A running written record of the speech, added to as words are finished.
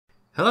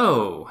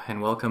Hello,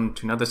 and welcome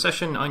to another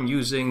session on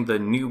using the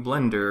new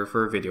Blender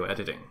for video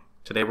editing.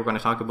 Today we're going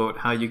to talk about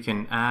how you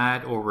can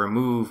add or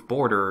remove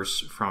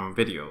borders from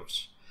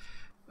videos.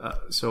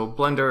 So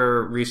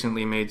Blender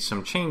recently made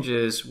some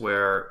changes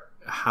where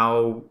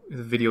how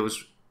the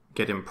videos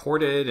get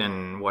imported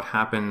and what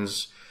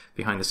happens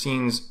behind the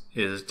scenes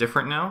is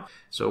different now.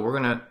 So we're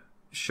going to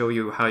show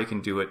you how you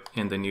can do it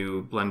in the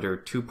new Blender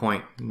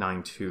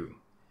 2.92.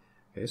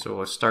 Okay, so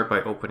we'll start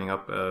by opening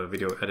up a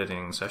video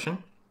editing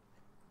session.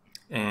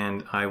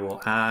 And I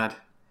will add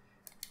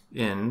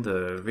in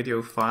the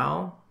video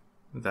file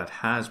that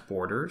has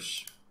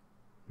borders.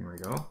 Here we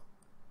go.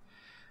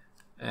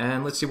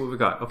 And let's see what we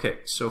got. Okay,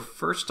 so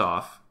first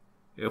off,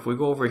 if we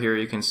go over here,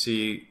 you can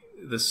see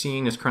the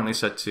scene is currently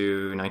set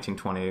to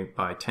 1920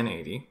 by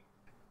 1080.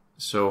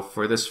 So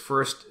for this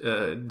first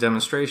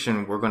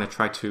demonstration, we're going to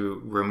try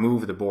to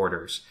remove the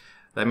borders.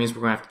 That means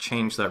we're going to have to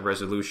change that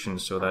resolution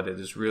so that it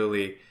is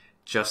really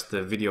just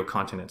the video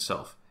content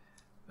itself.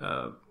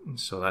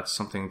 So that's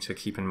something to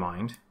keep in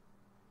mind.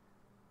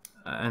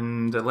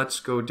 And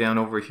let's go down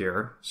over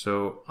here.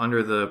 So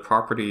under the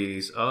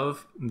properties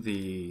of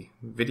the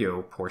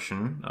video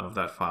portion of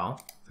that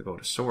file, to go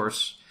to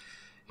source,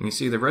 you can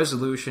see the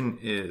resolution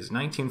is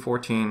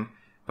 1914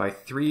 by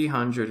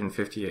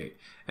 358.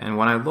 And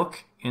when I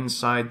look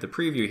inside the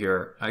preview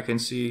here, I can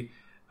see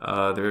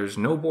there's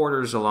no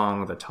borders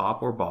along the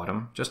top or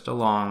bottom, just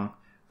along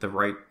the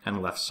right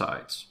and left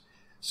sides.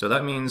 So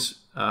that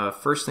means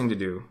first thing to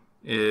do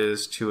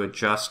is to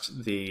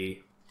adjust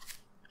the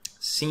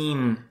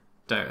scene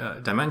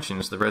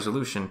dimensions, the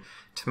resolution,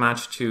 to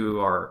match to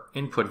our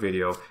input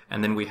video,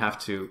 and then we have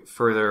to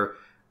further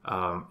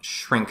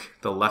shrink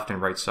the left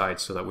and right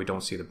sides so that we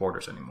don't see the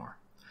borders anymore.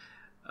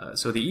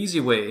 So the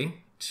easy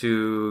way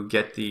to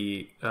get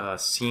the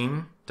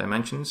scene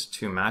dimensions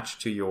to match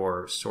to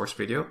your source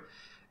video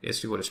is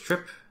to go to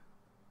Strip,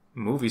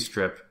 Movie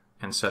Strip,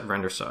 and set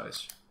render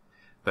size.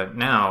 But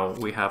now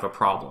we have a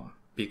problem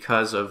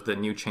because of the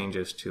new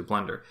changes to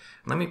Blender.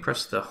 Let me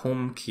press the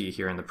home key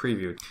here in the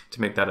preview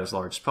to make that as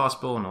large as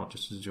possible, and I'll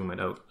just zoom it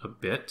out a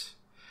bit.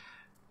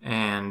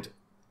 And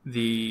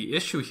the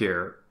issue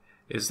here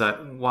is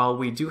that while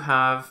we do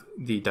have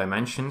the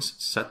dimensions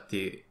set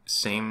the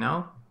same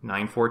now,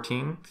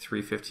 914,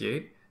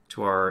 358,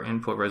 to our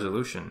input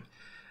resolution,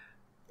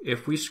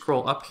 if we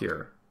scroll up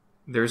here,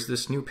 there's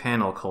this new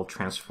panel called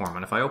Transform,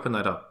 and if I open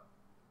that up,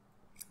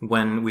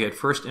 when we had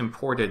first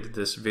imported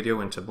this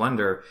video into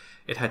Blender,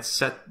 it had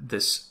set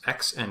this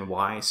X and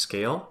Y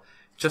scale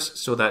just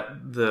so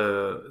that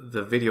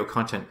the video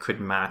content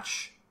could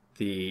match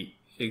the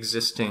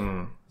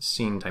existing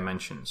scene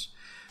dimensions.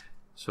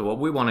 So what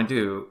we want to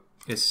do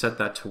is set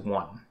that to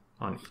 1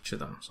 on each of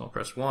them. So I'll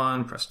press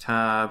 1, press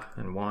tab,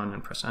 and 1,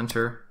 and press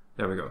enter.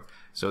 There we go.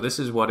 So this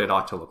is what it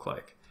ought to look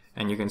like.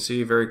 And you can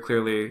see very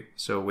clearly,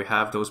 so we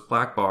have those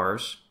black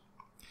bars,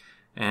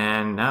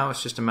 and now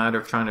it's just a matter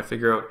of trying to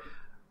figure out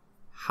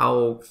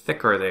how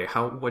thick are they?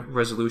 What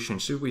resolution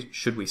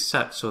should we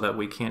set so that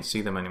we can't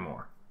see them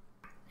anymore?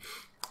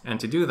 And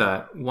to do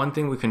that, one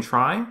thing we can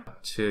try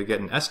to get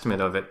an estimate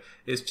of it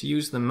is to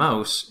use the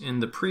mouse in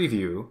the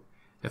preview.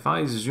 If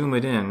I zoom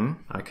it in,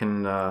 I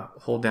can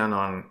hold down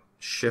on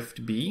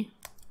Shift B.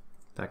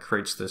 That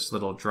creates this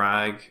little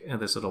drag,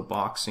 this little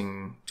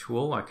boxing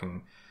tool. I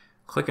can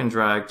click and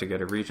drag to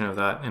get a region of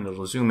that, and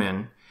it'll zoom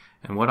in.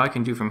 And what I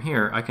can do from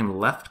here, I can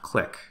left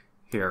click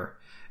here,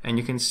 and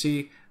you can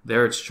see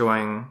there it's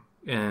showing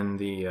in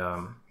the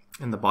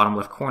bottom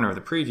left corner of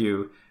the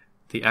preview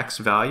the X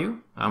value.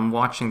 I'm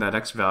watching that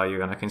X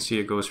value, and I can see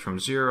it goes from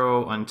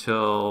 0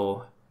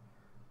 until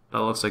that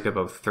looks like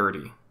about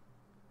 30.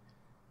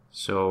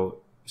 So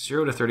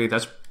 0 to 30,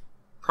 that's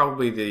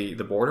probably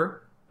the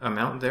border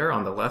amount there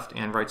on the left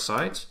and right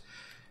sides.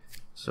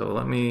 So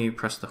let me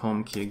press the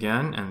home key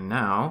again, and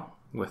now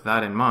with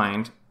that in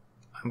mind,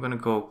 I'm going to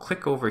go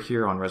click over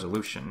here on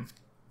resolution,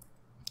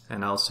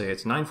 and I'll say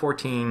it's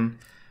 914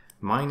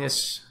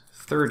 minus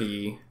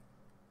 30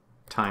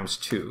 times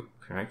 2,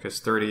 okay? Because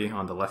 30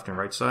 on the left and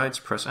right sides.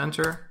 Press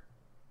enter,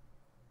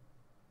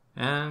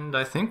 and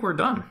I think we're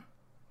done.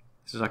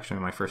 This is actually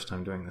my first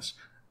time doing this.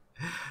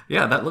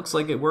 Yeah, that looks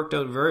like it worked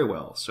out very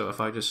well. So if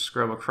I just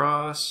scrub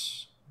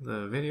across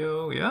the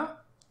video, yeah,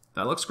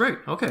 that looks great.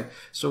 Okay,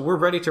 so we're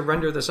ready to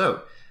render this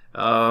out.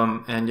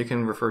 And you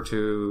can refer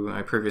to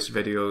my previous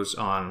videos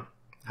on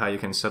how you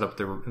can set up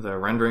the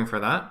rendering for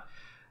that.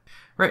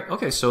 Right,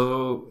 okay,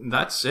 so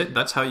that's it.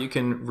 That's how you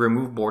can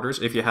remove borders.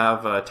 If you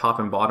have top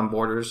and bottom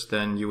borders,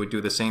 then you would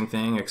do the same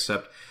thing,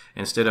 except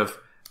instead of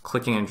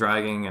clicking and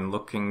dragging and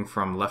looking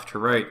from left to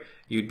right,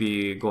 you'd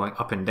be going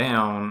up and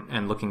down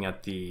and looking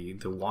at the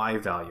Y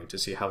value to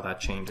see how that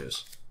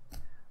changes.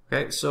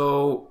 Okay,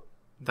 so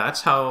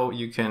that's how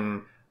you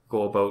can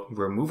go about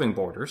removing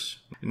borders.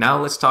 Now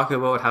let's talk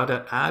about how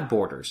to add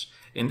borders.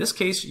 In this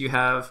case, you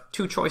have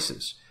two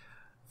choices.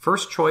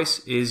 First choice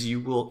is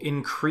you will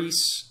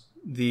increase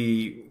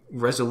the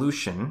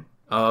resolution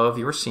of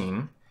your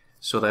scene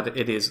so that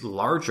it is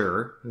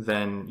larger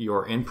than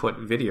your input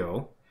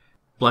video.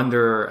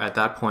 Blender at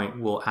that point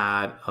will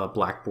add a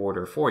black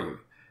border for you.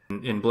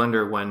 In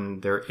Blender,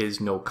 when there is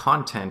no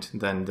content,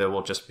 then there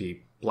will just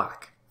be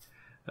black.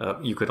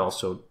 You could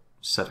also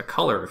set a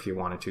color if you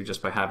wanted to,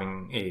 just by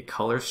having a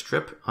color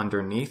strip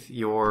underneath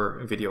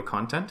your video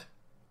content.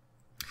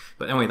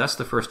 But anyway, that's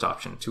the first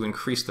option, to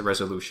increase the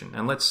resolution.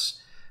 And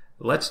let's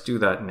do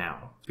that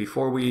now.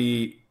 Before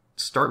we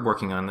start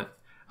working on it,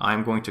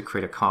 I'm going to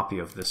create a copy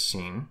of this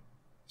scene,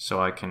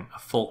 a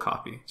full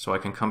copy, so I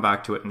can come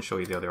back to it and show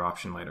you the other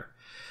option later.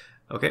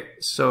 Okay,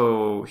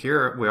 so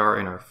here we are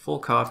in our full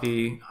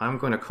copy. I'm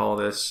going to call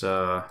this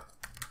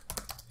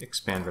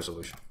expand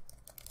resolution,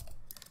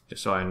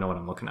 just so I know what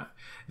I'm looking at.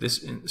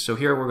 So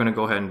here we're going to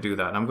go ahead and do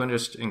that. I'm going to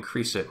just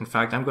increase it. In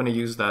fact, I'm going to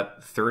use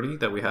that 30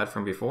 that we had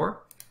from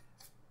before,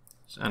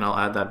 and I'll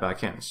add that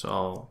back in. So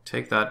I'll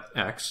take that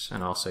X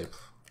and I'll say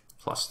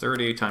plus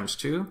 30 times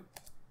 2.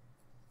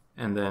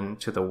 And then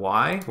to the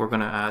Y, we're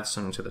going to add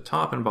some to the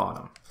top and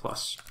bottom,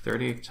 plus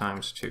 30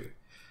 times 2.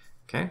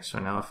 Okay, so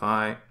now if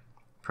I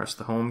press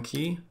the home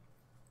key,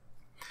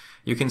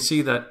 you can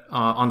see that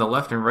on the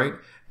left and right,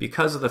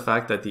 because of the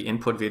fact that the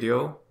input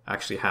video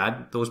actually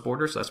had those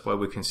borders, that's why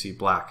we can see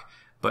black.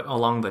 But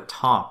along the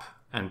top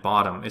and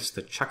bottom, it's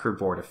the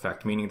checkerboard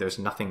effect, meaning there's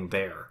nothing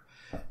there.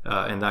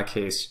 In that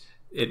case,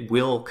 it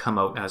will come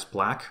out as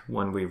black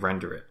when we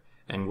render it,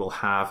 and we'll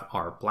have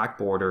our black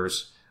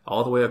borders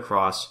all the way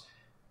across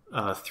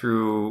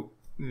through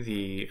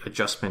the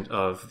adjustment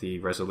of the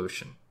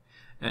resolution.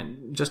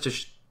 And just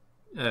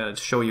to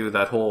show you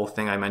that whole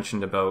thing I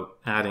mentioned about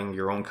adding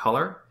your own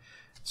color,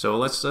 so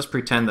let's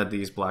pretend that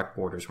these black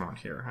borders weren't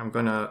here. I'm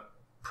going to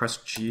press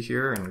G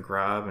here and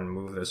grab and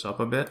move this up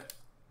a bit.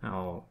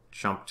 I'll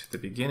jump to the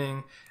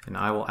beginning and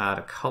I will add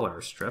a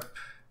color strip,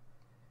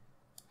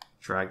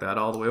 drag that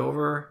all the way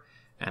over,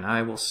 and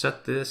I will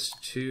set this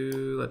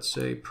to, let's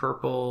say,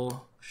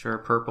 purple, sure,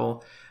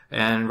 purple.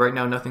 And right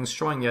now nothing's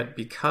showing yet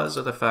because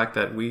of the fact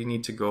that we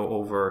need to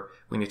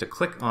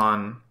click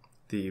on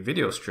the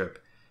video strip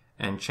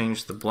and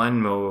change the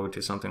blend mode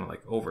to something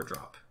like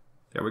overdrop.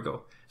 There we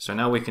go. So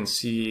now we can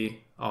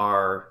see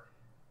our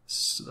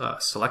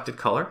selected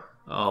color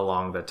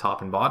along the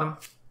top and bottom.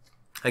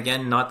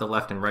 Again, not the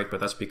left and right, but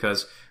that's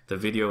because the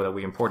video that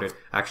we imported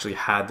actually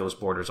had those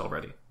borders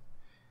already.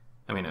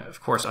 I mean,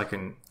 of course, I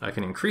can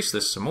increase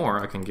this some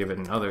more. I can give it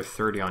another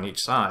 30 on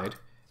each side,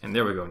 and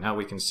there we go. Now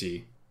we can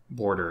see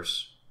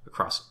borders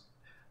across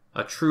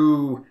a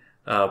true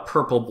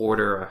purple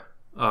border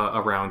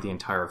around the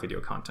entire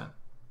video content.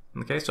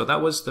 Okay, so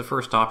that was the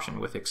first option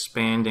with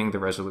expanding the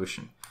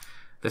resolution.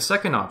 The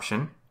second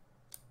option,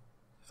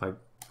 if I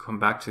come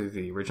back to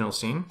the original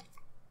scene,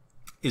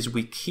 is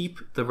we keep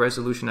the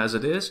resolution as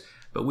it is,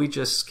 but we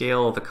just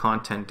scale the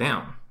content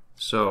down.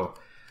 So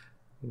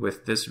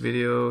with this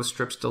video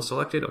strip still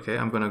selected, okay,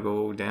 I'm going to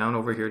go down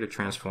over here to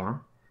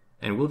transform,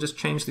 and we'll just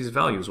change these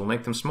values. We'll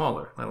make them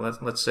smaller.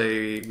 Let's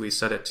say we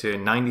set it to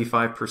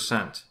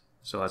 95%.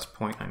 So that's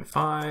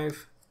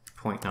 0.95,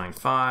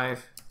 0.95,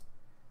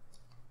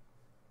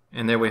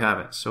 and there we have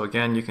it. So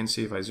again, you can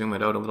see if I zoom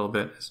it out a little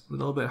bit, it's a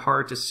little bit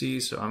hard to see,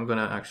 so I'm going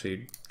to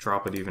actually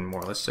drop it even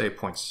more. Let's say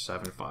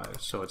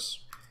 0.75, so it's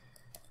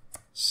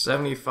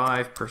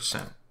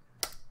 75%.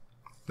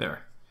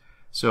 There.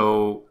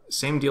 So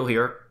same deal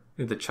here.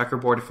 The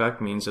checkerboard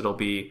effect means it'll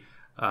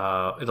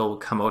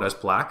come out as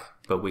black,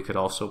 but we could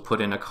also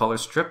put in a color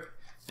strip,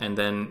 and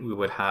then we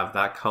would have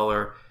that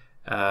color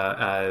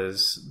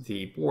as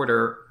the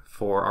border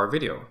for our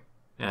video,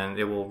 and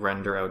it will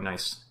render out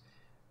nice.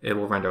 It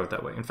will render out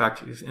that way. In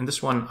fact, in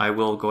this one, I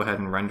will go ahead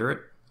and render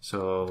it.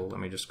 So let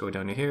me just go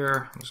down to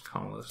here. Let's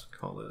call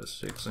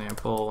this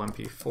example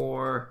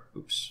MP4.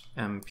 Oops,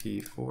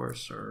 MP4.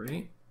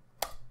 Sorry.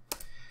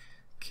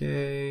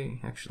 Okay.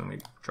 Actually, let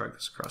me drag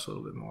this across a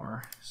little bit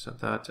more. Set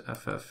that to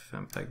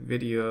FFmpeg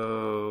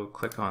video.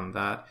 Click on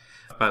that.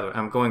 By the way,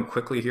 I'm going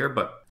quickly here,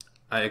 but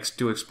I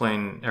do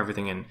explain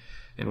everything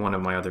in one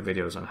of my other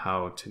videos on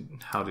how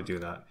to do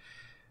that.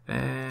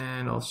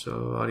 And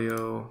also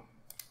audio.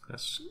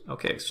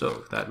 Okay,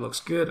 so that looks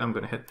good. I'm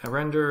going to hit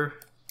render.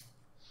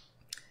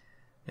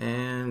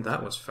 And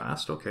that was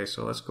fast. Okay,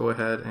 so let's go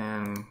ahead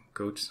and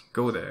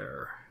go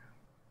there.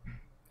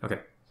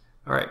 Okay.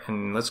 All right,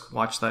 and let's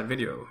watch that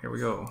video. Here we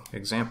go.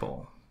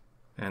 Example.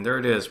 And there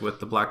it is with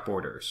the black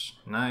borders.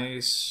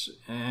 Nice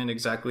and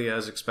exactly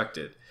as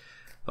expected.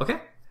 Okay,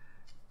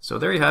 so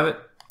there you have it.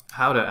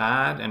 How to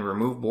add and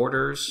remove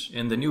borders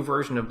in the new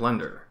version of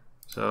Blender.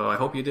 So I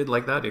hope you did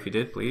like that. If you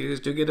did, please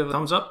do give it a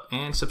thumbs up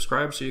and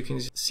subscribe so you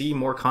can see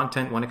more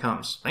content when it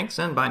comes. Thanks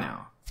and bye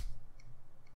now.